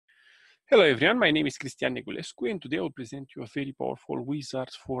Hello everyone, my name is Cristian Negulescu and today I will present you a very powerful wizard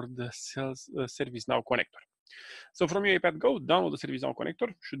for the ServiceNow connector. So from UiPath Go, download the ServiceNow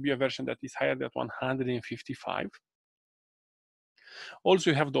connector. Should be a version that is higher than 155. Also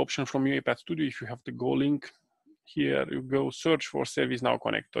you have the option from UiPath Studio. If you have the Go link, here you go search for ServiceNow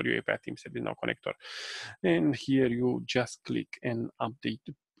connector, UiPath Team ServiceNow connector. And here you just click and update,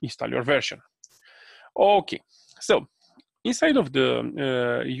 install your version. Okay, so inside of the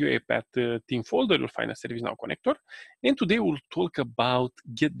UiPath team folder, you'll find a ServiceNow connector. And today we'll talk about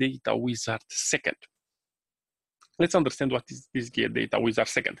Get Data Wizard second. Let's understand what is this Get Data Wizard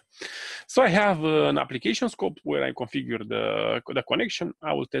second. So I have an application scope where I configure the connection.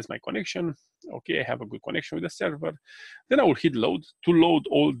 I will test my connection. Okay, I have a good connection with the server. Then I will hit load to load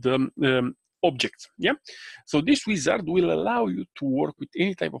all the objects. Yeah. So this wizard will allow you to work with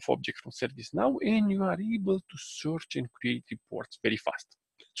any type of object from ServiceNow, and you are able to search and create reports very fast.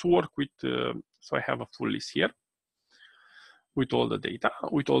 Let's work with, so I have a full list here with all the data,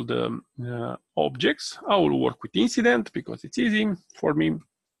 with all the objects. I will work with incident because it's easy for me.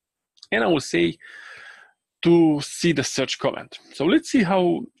 And I will say to see the search command. So let's see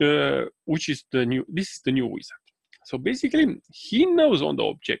how, this is the new wizard. So basically he knows on the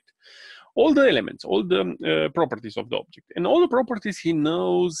object all the elements, all the properties of the object, and all the properties he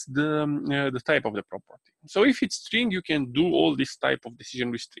knows the type of the property. So if it's string, you can do all this type of decision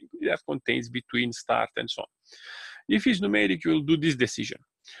with string that contains between, start, and so on. If it's numeric, you'll do this decision.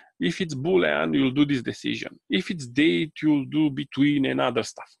 If it's Boolean, you'll do this decision. If it's date, you'll do between and other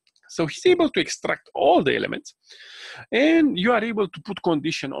stuff. So he's able to extract all the elements, and you are able to put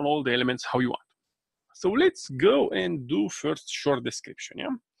condition on all the elements how you want. So let's go and do first short description.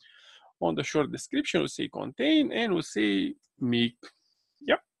 Yeah. On the short description, we'll say contain, and we'll say make.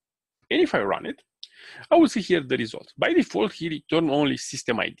 Yeah. And if I run it, I will see here the results. By default, he returns only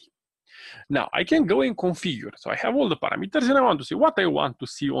system ID. Now I can go and configure. So I have all the parameters, and I want to see what I want to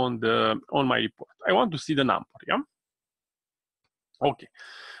see on my report. I want to see the number. Yeah. Okay.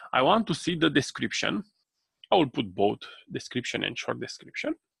 I want to see the description. I will put both description and short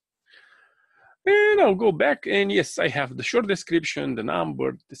description. And I'll go back, and yes, I have the short description, the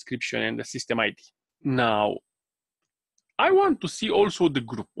number description, and the system ID. Now, I want to see also the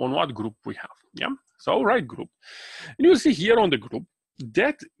group, on what group we have. Yeah. So I'll write group. And you'll see here on the group,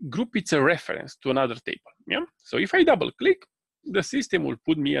 that group is a reference to another table. Yeah. So if I double click, the system will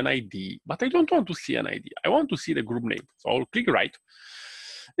put me an ID, but I don't want to see an ID. I want to see the group name. So I'll click right,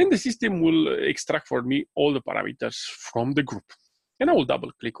 and the system will extract for me all the parameters from the group. And I will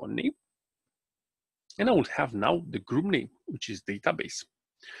double click on name, and I will have now the group name, which is database.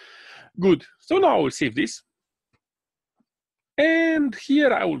 Good. So now I will save this. And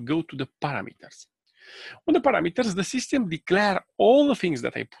here I will go to the parameters. On the parameters, the system declare all the things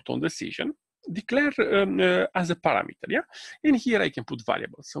that I put on decision, declare as a parameter, yeah? And here I can put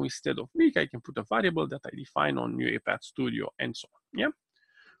variables. So instead of make, I can put a variable that I define on UiPath Studio and so on, yeah?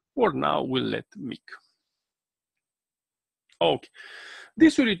 For now, we'll let make. Okay,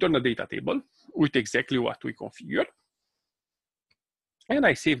 this will return a data table with exactly what we configured. And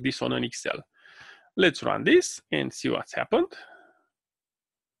I save this on an Excel. Let's run this and see what's happened.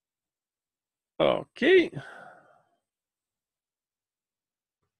 Okay.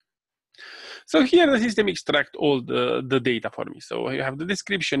 So here the system extracts all the data for me. So you have the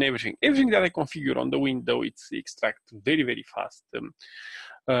description, everything that I configure on the window, it's extract very, very fast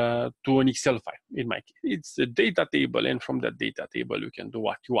to an Excel file. In my case, it's a data table, and from that data table, you can do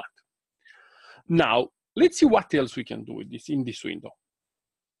what you want. Now, let's see what else we can do with this in this window.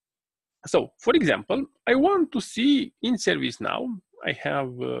 So, for example, I want to see in ServiceNow, I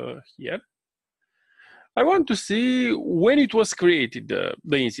have here, I want to see when it was created,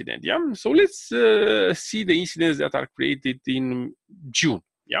 the incident, yeah? So let's see the incidents that are created in June,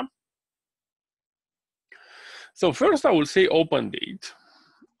 yeah? So first I will say open date,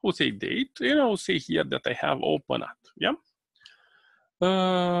 we'll say date, and I will say here that I have open at, yeah?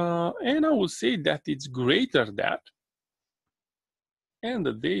 And I will say that it's greater than, and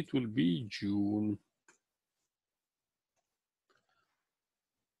the date will be June.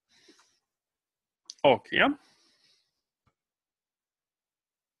 Okay, yeah?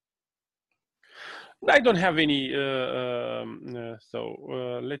 I don't have any,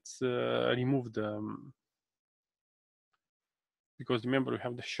 let's remove the, because remember we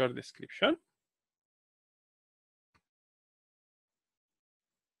have the short description.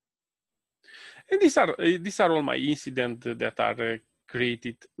 And these are all my incidents that are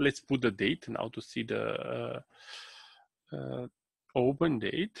created. Let's put the date now to see the open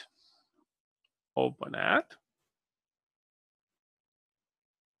date, open at.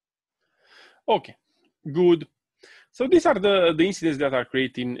 Okay, good. So these are the incidents that are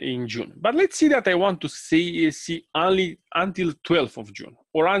created in June. But let's see that I want to see only until 12th of June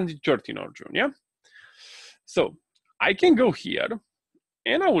or until 13th of June, yeah? So I can go here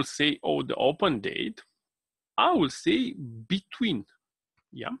and I will say, oh, the open date. I will say between,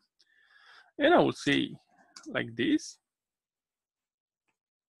 yeah? And I will say like this.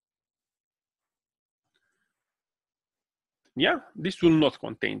 Yeah, this will not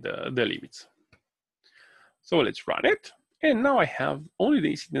contain the limits. So let's run it. And now I have only the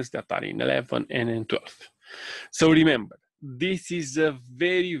incidents that are in 11 and in 12. So remember, this is a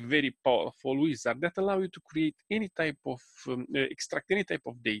very, very powerful wizard that allows you to create any type of, extract any type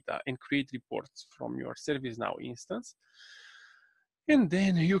of data and create reports from your ServiceNow instance. And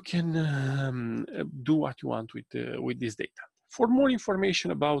then you can do what you want with this data. For more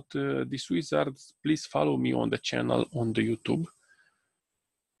information about these wizards, please follow me on the channel on the YouTube.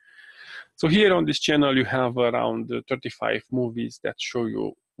 So here on this channel, you have around 35 movies that show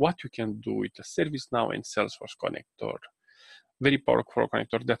you what you can do with a ServiceNow and Salesforce connector. Very powerful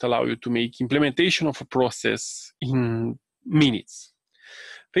connector that allow you to make implementation of a process in minutes.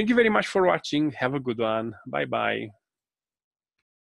 Thank you very much for watching. Have a good one. Bye-bye.